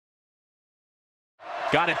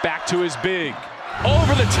Got it back to his big.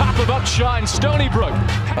 Over the top of Upshine, Stony Brook.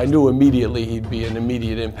 I knew immediately he'd be an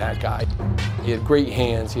immediate impact guy. He had great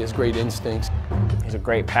hands, he has great instincts. He's a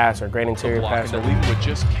great passer, great interior passer. And leaving with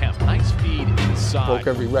just Kemp. Nice feed inside. Broke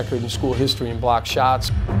every record in school history in block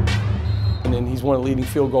shots. And then he's one of the leading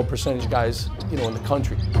field goal percentage guys, in the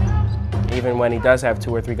country. Even when he does have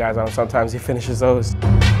 2 or 3 guys on him, sometimes he finishes those.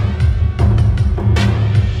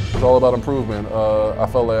 It's all about improvement. I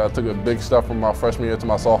felt like I took a big step from my freshman year to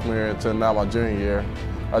my sophomore year to now my junior year.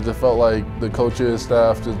 I just felt like the coaches,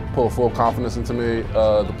 staff just put full confidence into me.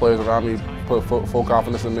 The players around me put full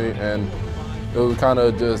confidence in me, and it was kind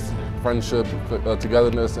of just friendship,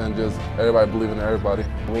 togetherness, and just everybody believing in everybody.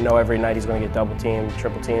 We know every night he's going to get double teamed,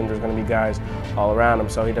 triple teamed. There's going to be guys all around him,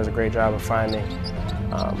 so he does a great job of finding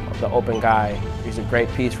the open guy. He's a great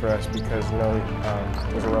piece for us because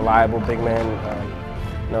he's a reliable big man.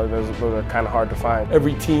 Those are kind of hard to find.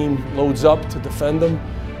 Every team loads up to defend him.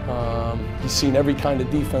 He's seen every kind of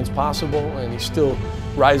defense possible, and he still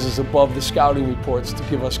rises above the scouting reports to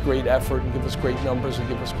give us great effort and give us great numbers and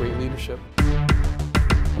give us great leadership.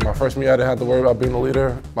 My freshman year, I didn't have to worry about being a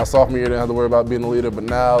leader. My sophomore year, I didn't have to worry about being a leader. But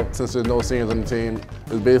now, since there's no seniors on the team,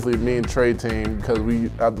 it's basically me and Trey's team because we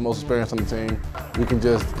have the most experience on the team. We can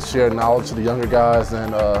just share knowledge to the younger guys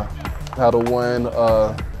and how to win,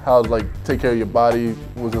 how to take care of your body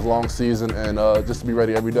with this long season, and just to be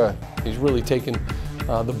ready every day. He's really taken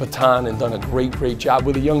the baton and done a great job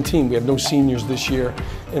with a young team. We have no seniors this year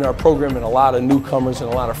in our program and a lot of newcomers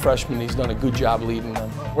and a lot of freshmen. He's done a good job leading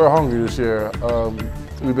them. We're hungry this year.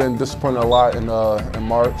 We've been disappointed a lot in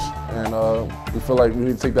March, and we feel like we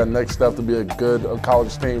need to take that next step to be a good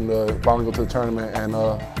college team to finally go to the tournament and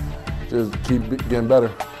just keep getting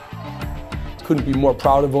better. Couldn't be more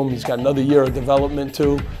proud of him. He's got another year of development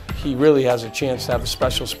too. He really has a chance to have a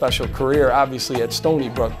special career, obviously at Stony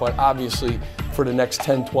Brook, but obviously for the next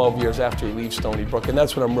 10, 12 years after he leaves Stony Brook, and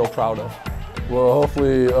that's what I'm real proud of. Well,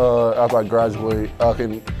 hopefully after I graduate, I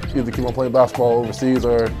can either keep on playing basketball overseas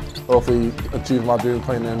or hopefully achieve my dream of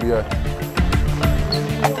playing in the NBA.